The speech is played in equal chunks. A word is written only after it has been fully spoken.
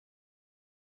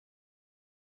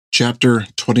Chapter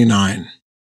 29.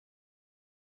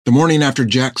 The morning after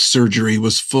Jack's surgery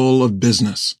was full of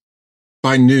business.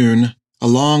 By noon, a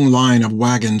long line of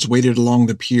wagons waited along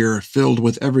the pier filled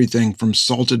with everything from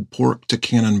salted pork to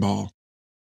cannonball.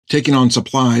 Taking on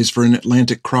supplies for an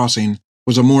Atlantic crossing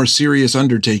was a more serious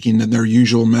undertaking than their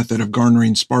usual method of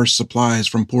garnering sparse supplies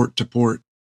from port to port.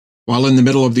 While in the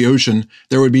middle of the ocean,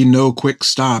 there would be no quick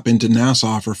stop into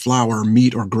Nassau for flour,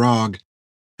 meat, or grog.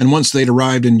 And once they'd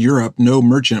arrived in Europe, no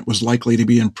merchant was likely to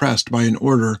be impressed by an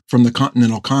order from the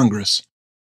Continental Congress.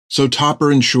 So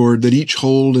Topper ensured that each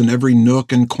hold and every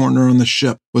nook and corner on the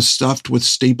ship was stuffed with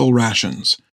staple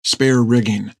rations, spare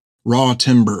rigging, raw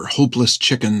timber, hopeless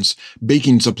chickens,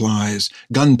 baking supplies,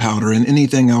 gunpowder, and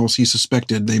anything else he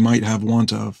suspected they might have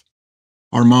want of.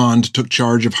 Armand took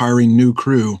charge of hiring new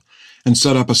crew and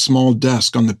set up a small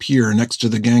desk on the pier next to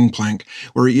the gangplank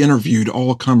where he interviewed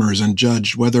all comers and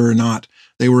judged whether or not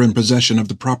they were in possession of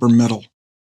the proper metal.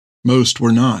 Most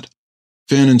were not.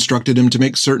 Finn instructed him to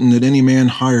make certain that any man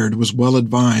hired was well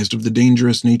advised of the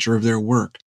dangerous nature of their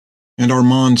work, and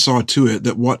Armand saw to it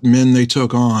that what men they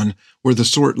took on were the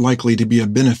sort likely to be a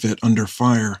benefit under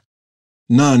fire.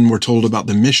 None were told about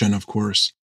the mission, of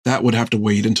course. That would have to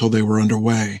wait until they were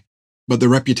underway. But the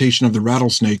reputation of the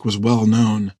Rattlesnake was well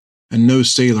known, and no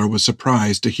sailor was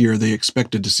surprised to hear they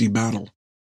expected to see battle.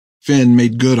 Finn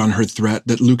made good on her threat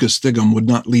that Lucas Thigham would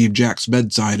not leave Jack's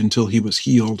bedside until he was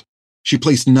healed. She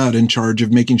placed Nutt in charge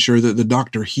of making sure that the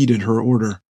doctor heeded her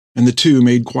order, and the two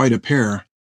made quite a pair.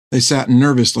 They sat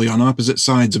nervously on opposite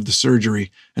sides of the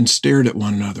surgery and stared at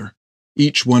one another,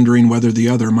 each wondering whether the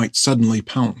other might suddenly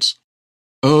pounce.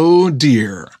 "Oh,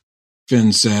 dear,"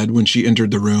 Finn said when she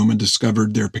entered the room and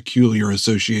discovered their peculiar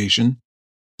association.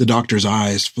 The doctor's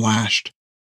eyes flashed.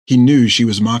 He knew she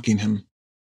was mocking him.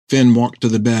 Finn walked to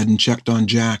the bed and checked on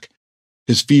Jack.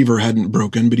 His fever hadn't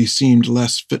broken, but he seemed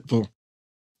less fitful.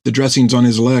 The dressings on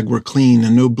his leg were clean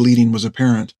and no bleeding was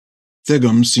apparent.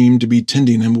 Thigham seemed to be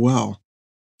tending him well.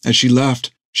 As she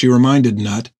left, she reminded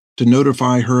Nutt to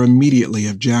notify her immediately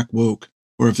if Jack woke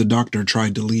or if the doctor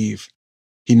tried to leave.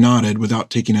 He nodded without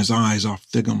taking his eyes off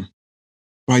Thigham.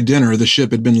 By dinner, the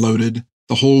ship had been loaded,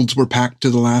 the holds were packed to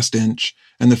the last inch,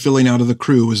 and the filling out of the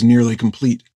crew was nearly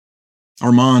complete.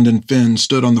 Armand and Finn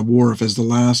stood on the wharf as the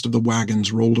last of the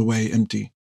wagons rolled away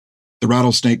empty. The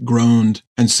Rattlesnake groaned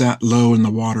and sat low in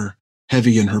the water,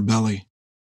 heavy in her belly.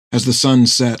 As the sun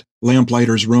set,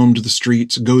 lamplighters roamed the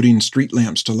streets, goading street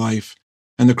lamps to life,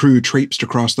 and the crew traipsed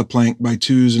across the plank by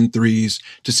twos and threes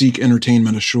to seek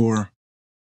entertainment ashore.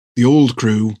 The old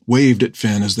crew waved at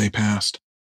Finn as they passed,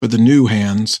 but the new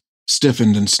hands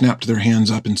stiffened and snapped their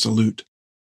hands up in salute.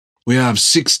 "We have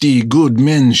 60 good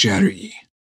men, Sherry,"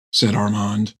 said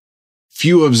Armand.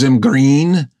 "Few of them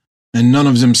green, and none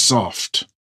of them soft.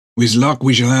 With luck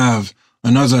we shall have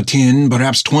another 10,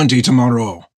 perhaps 20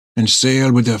 tomorrow, and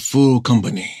sail with a full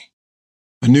company."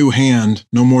 A new hand,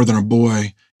 no more than a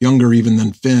boy, younger even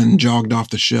than Finn, jogged off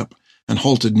the ship and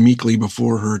halted meekly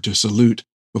before her to salute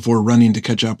before running to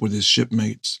catch up with his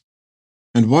shipmates.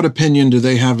 "And what opinion do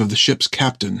they have of the ship's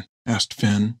captain?" asked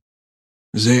Finn.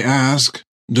 "They ask,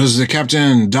 does the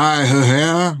captain dye her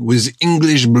hair with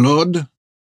English blood?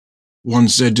 One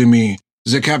said to me,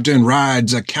 the captain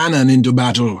rides a cannon into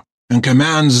battle and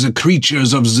commands the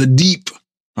creatures of the deep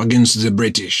against the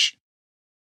British."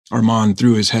 Armand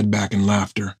threw his head back in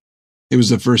laughter. It was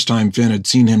the first time Finn had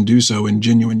seen him do so in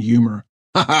genuine humor.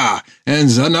 "Ha-ha! And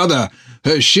another,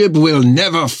 her ship will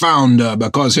never founder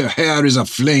because her hair is a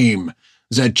flame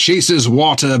that chases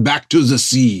water back to the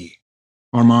sea."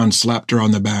 Armand slapped her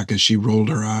on the back as she rolled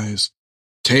her eyes.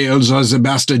 "Tales are the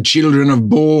bastard children of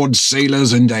bored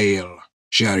sailors and ale,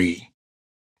 Sherry."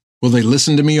 "Will they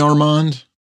listen to me, Armand?"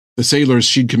 The sailors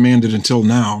she'd commanded until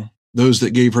now, those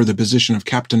that gave her the position of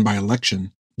captain by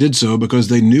election, did so because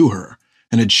they knew her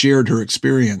and had shared her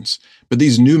experience, but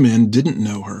these new men didn't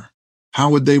know her. How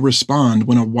would they respond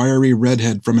when a wiry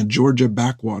redhead from a Georgia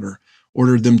backwater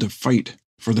ordered them to fight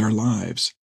for their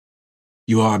lives?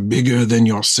 "You are bigger than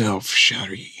yourself,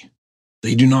 Sherry.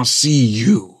 They do not see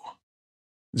you.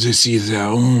 They see their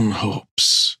own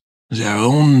hopes, their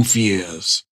own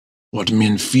fears. What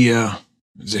men fear,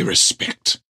 they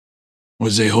respect.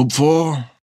 What they hope for,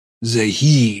 they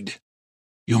heed.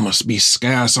 You must be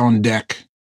scarce on deck.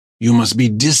 You must be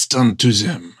distant to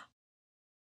them."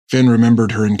 Finn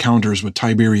remembered her encounters with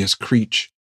Tiberius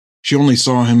Creech. She only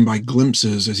saw him by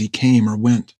glimpses as he came or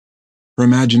went. Her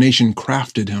imagination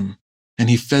crafted him, and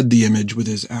he fed the image with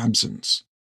his absence.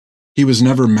 He was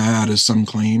never mad, as some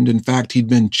claimed. In fact, he'd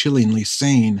been chillingly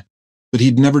sane, but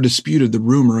he'd never disputed the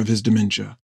rumor of his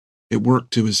dementia. It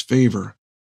worked to his favor.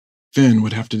 Finn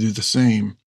would have to do the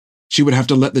same. She would have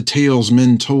to let the tales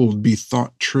men told be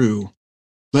thought true,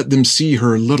 let them see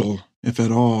her little, if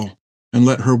at all, and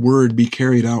let her word be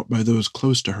carried out by those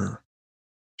close to her.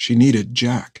 She needed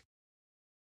Jack.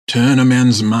 Turn a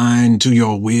man's mind to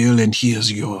your will, and he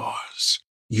is yours.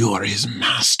 You are his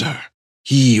master,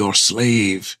 he your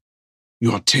slave.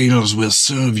 Your tales will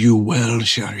serve you well,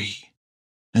 Cherie,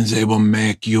 and they will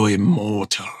make you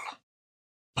immortal.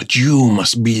 But you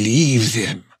must believe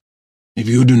them. If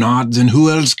you do not, then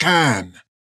who else can?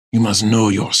 You must know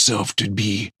yourself to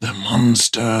be the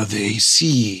monster they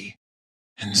see,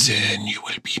 and then you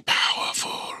will be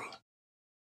powerful.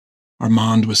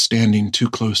 Armand was standing too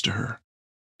close to her.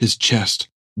 His chest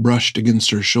brushed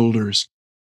against her shoulders,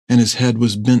 and his head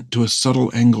was bent to a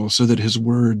subtle angle so that his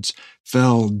words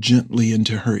fell gently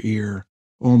into her ear,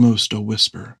 almost a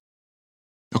whisper.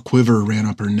 A quiver ran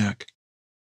up her neck,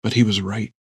 but he was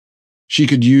right. She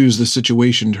could use the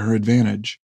situation to her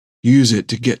advantage, use it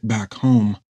to get back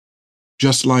home,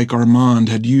 just like Armand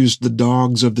had used the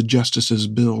dogs of the Justice's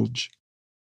bilge.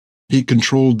 He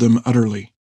controlled them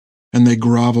utterly, and they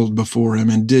groveled before him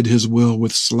and did his will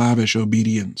with slavish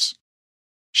obedience.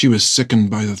 She was sickened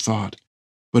by the thought,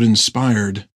 but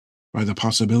inspired by the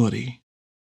possibility.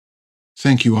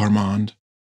 Thank you, Armand.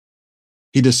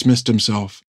 He dismissed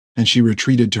himself, and she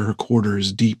retreated to her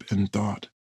quarters deep in thought.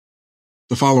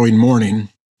 The following morning,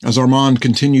 as Armand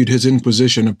continued his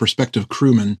inquisition of prospective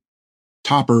crewmen,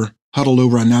 Topper huddled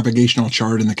over a navigational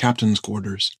chart in the captain's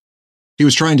quarters. He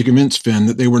was trying to convince Finn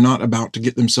that they were not about to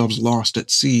get themselves lost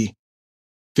at sea.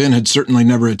 Finn had certainly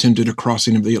never attempted a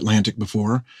crossing of the Atlantic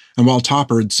before, and while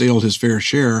Topper had sailed his fair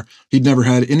share, he'd never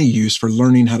had any use for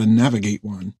learning how to navigate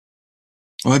one.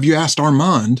 "Well, have you asked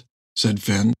Armand?" said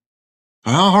Finn.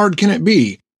 "How hard can it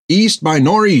be? East by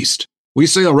northeast. We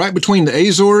sail right between the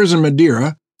Azores and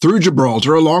Madeira, through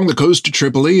Gibraltar, along the coast to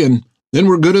Tripoli, and then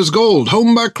we're good as gold,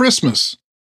 home by Christmas."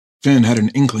 Finn had an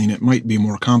inkling it might be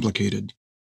more complicated.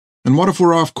 "And what if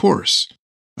we're off course?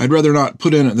 I'd rather not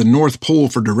put in at the North Pole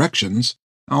for directions.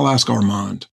 I'll ask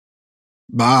Armand."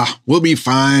 "Bah, we'll be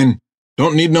fine.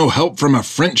 Don't need no help from a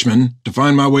Frenchman to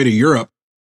find my way to Europe."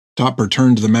 Topper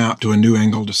turned the map to a new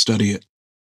angle to study it.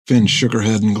 Finn shook her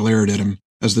head and glared at him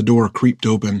as the door creaked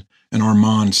open and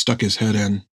Armand stuck his head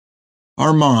in.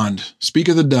 "Armand, speak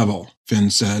of the devil,"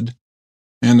 Finn said.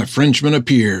 "And the Frenchman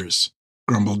appears,"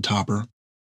 grumbled Topper.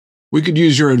 "We could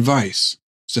use your advice,"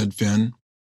 said Finn.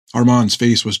 Armand's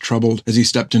face was troubled as he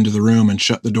stepped into the room and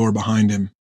shut the door behind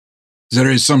him.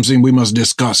 "There is something we must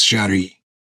discuss, Cherie."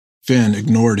 Finn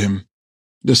ignored him.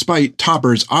 Despite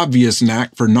Topper's obvious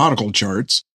knack for nautical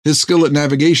charts, his skill at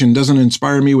navigation doesn't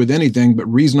inspire me with anything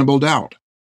but reasonable doubt.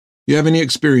 You have any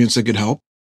experience that could help?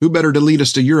 Who better to lead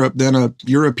us to Europe than a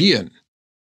European?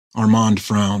 Armand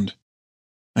frowned.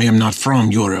 "I am not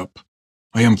from Europe.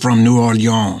 I am from New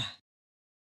Orleans."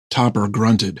 Topper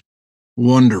grunted.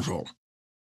 "Wonderful.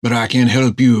 But I can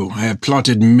help you. I have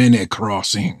plotted many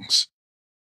crossings."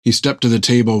 He stepped to the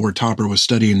table where Topper was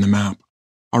studying the map.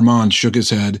 Armand shook his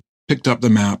head, picked up the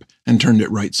map, and turned it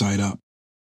right side up.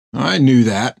 "I knew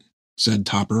that," said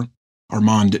Topper.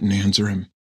 Armand didn't answer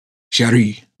him.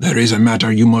 "Cherie, there is a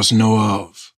matter you must know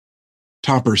of."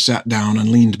 Topper sat down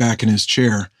and leaned back in his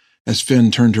chair as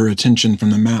Finn turned her attention from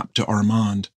the map to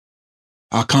Armand.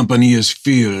 "Our company is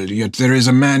filled, yet there is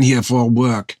a man here for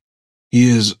work. He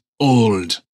is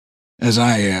old, as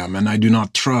I am, and I do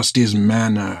not trust his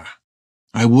manner.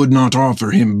 I would not offer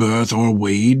him berth or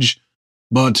wage,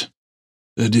 but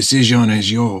the decision is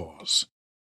yours."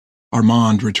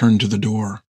 Armand returned to the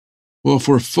door. "Well, if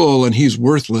we're full and he's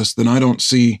worthless, then I don't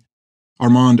see—"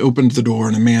 Armand opened the door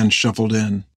and a man shuffled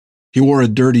in. He wore a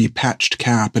dirty, patched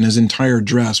cap and his entire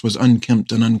dress was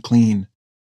unkempt and unclean.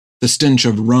 The stench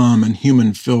of rum and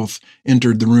human filth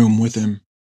entered the room with him.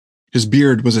 His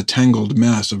beard was a tangled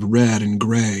mess of red and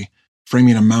gray,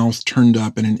 framing a mouth turned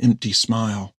up in an empty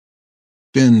smile.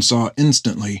 Finn saw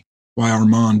instantly why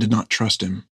Armand did not trust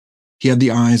him. He had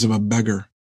the eyes of a beggar,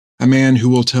 a man who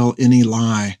will tell any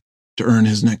lie to earn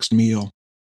his next meal.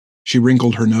 She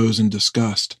wrinkled her nose in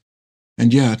disgust,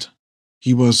 and yet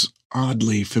he was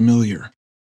oddly familiar.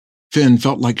 Finn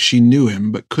felt like she knew him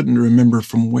but couldn't remember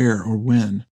from where or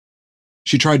when.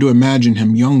 She tried to imagine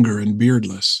him younger and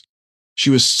beardless. She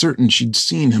was certain she'd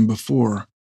seen him before.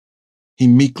 He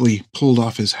meekly pulled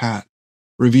off his hat,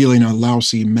 revealing a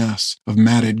lousy mess of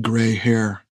matted gray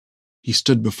hair. He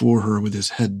stood before her with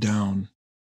his head down.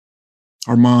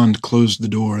 Armand closed the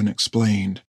door and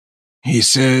explained. "He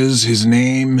says his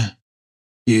name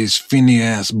is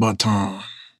Phineas Button."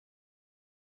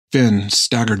 Finn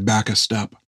staggered back a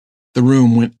step. The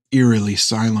room went eerily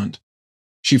silent.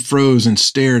 She froze and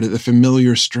stared at the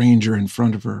familiar stranger in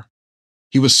front of her.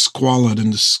 He was squalid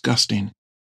and disgusting.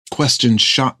 Questions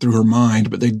shot through her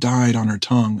mind, but they died on her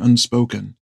tongue,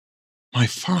 unspoken. My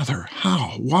father,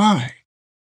 how? Why?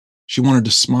 She wanted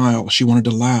to smile, she wanted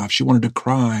to laugh, she wanted to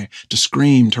cry, to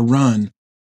scream, to run.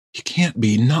 He can't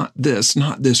be, not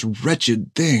this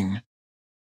wretched thing.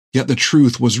 Yet the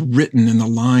truth was written in the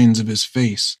lines of his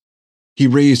face. He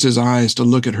raised his eyes to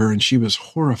look at her, and she was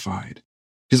horrified.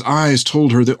 His eyes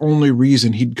told her the only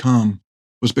reason he'd come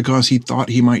was because he thought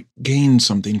he might gain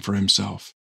something for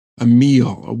himself. A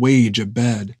meal, a wage, a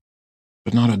bed,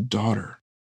 but not a daughter.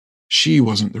 She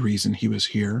wasn't the reason he was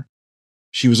here.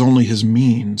 She was only his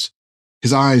means.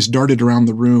 His eyes darted around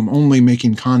the room, only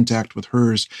making contact with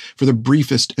hers for the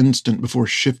briefest instant before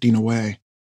shifting away.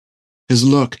 His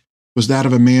look was that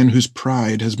of a man whose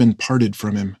pride has been parted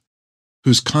from him,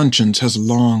 whose conscience has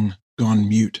long gone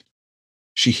mute.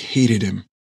 She hated him,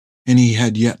 and he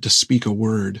had yet to speak a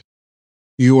word.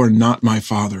 You are not my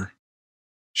father.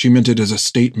 She meant it as a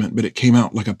statement, but it came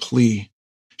out like a plea.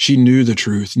 She knew the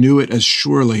truth, knew it as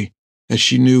surely as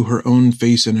she knew her own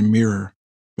face in a mirror,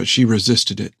 but she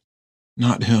resisted it.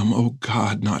 Not him, oh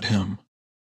God, not him.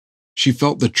 She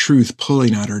felt the truth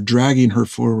pulling at her, dragging her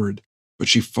forward, but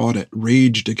she fought it,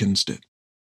 raged against it.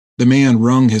 The man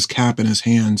wrung his cap in his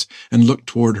hands and looked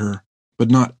toward her, but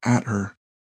not at her.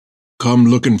 Come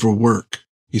looking for work,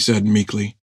 he said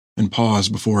meekly, and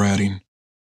paused before adding,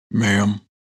 Ma'am.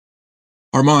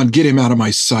 Armand, get him out of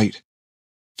my sight.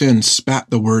 Finn spat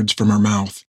the words from her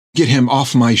mouth. Get him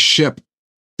off my ship.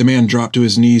 The man dropped to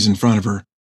his knees in front of her.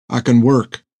 I can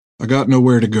work. I got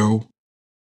nowhere to go.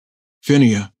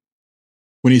 Finia.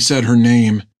 When he said her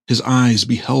name, his eyes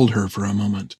beheld her for a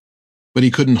moment, but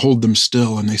he couldn't hold them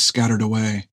still, and they scattered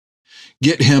away.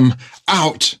 Get him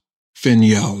out, Finn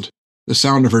yelled. The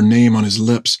sound of her name on his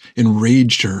lips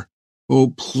enraged her.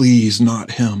 Oh, please,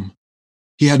 not him.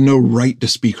 He had no right to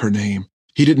speak her name.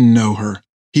 He didn't know her.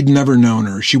 He'd never known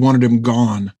her. She wanted him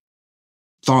gone.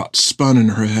 Thoughts spun in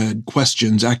her head,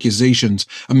 questions, accusations,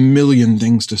 a million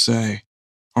things to say.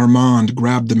 Armand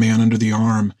grabbed the man under the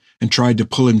arm and tried to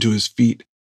pull him to his feet,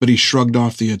 but he shrugged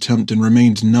off the attempt and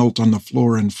remained knelt on the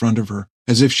floor in front of her,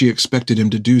 as if she expected him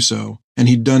to do so, and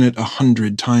he'd done it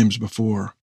 100 times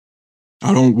before.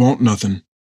 I don't want nothing.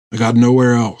 I got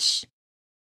nowhere else.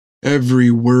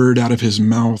 Every word out of his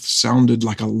mouth sounded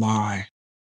like a lie.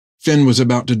 Finn was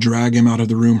about to drag him out of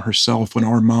the room herself when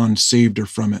Armand saved her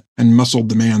from it and muscled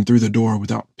the man through the door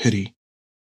without pity.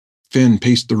 Finn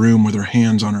paced the room with her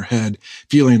hands on her head,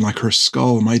 feeling like her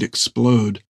skull might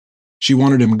explode. She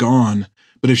wanted him gone,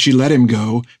 but if she let him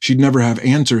go, she'd never have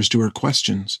answers to her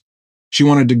questions. She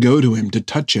wanted to go to him, to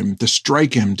touch him, to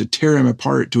strike him, to tear him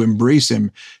apart, to embrace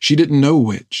him. She didn't know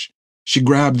which. She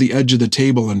grabbed the edge of the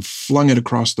table and flung it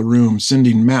across the room,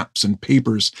 sending maps and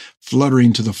papers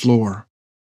fluttering to the floor.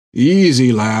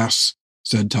 Easy, lass,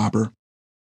 said Topper.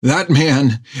 That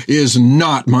man is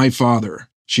not my father,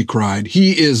 she cried.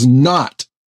 He is not.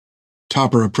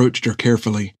 Topper approached her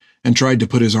carefully and tried to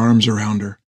put his arms around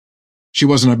her. She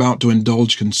wasn't about to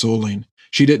indulge consoling.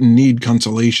 She didn't need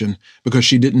consolation because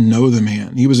she didn't know the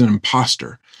man. He was an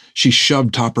imposter. She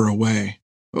shoved Topper away.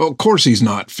 Oh, of course he's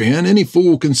not, Finn. Any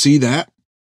fool can see that.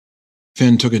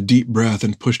 Finn took a deep breath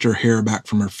and pushed her hair back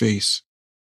from her face.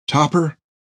 Topper?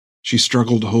 She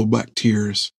struggled to hold back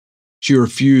tears. She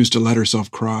refused to let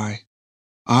herself cry.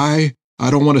 I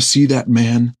don't want to see that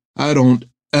man. I don't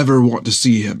ever want to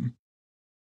see him.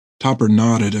 Topper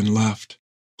nodded and left,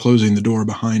 closing the door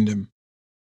behind him.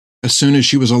 As soon as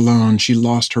she was alone, she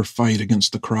lost her fight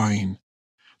against the crying.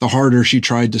 The harder she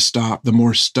tried to stop, the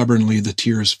more stubbornly the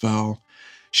tears fell.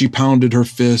 She pounded her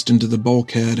fist into the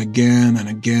bulkhead again and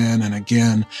again and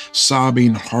again,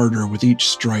 sobbing harder with each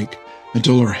strike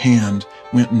until her hand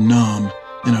went numb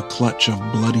in a clutch of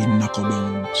bloody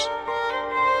knucklebones.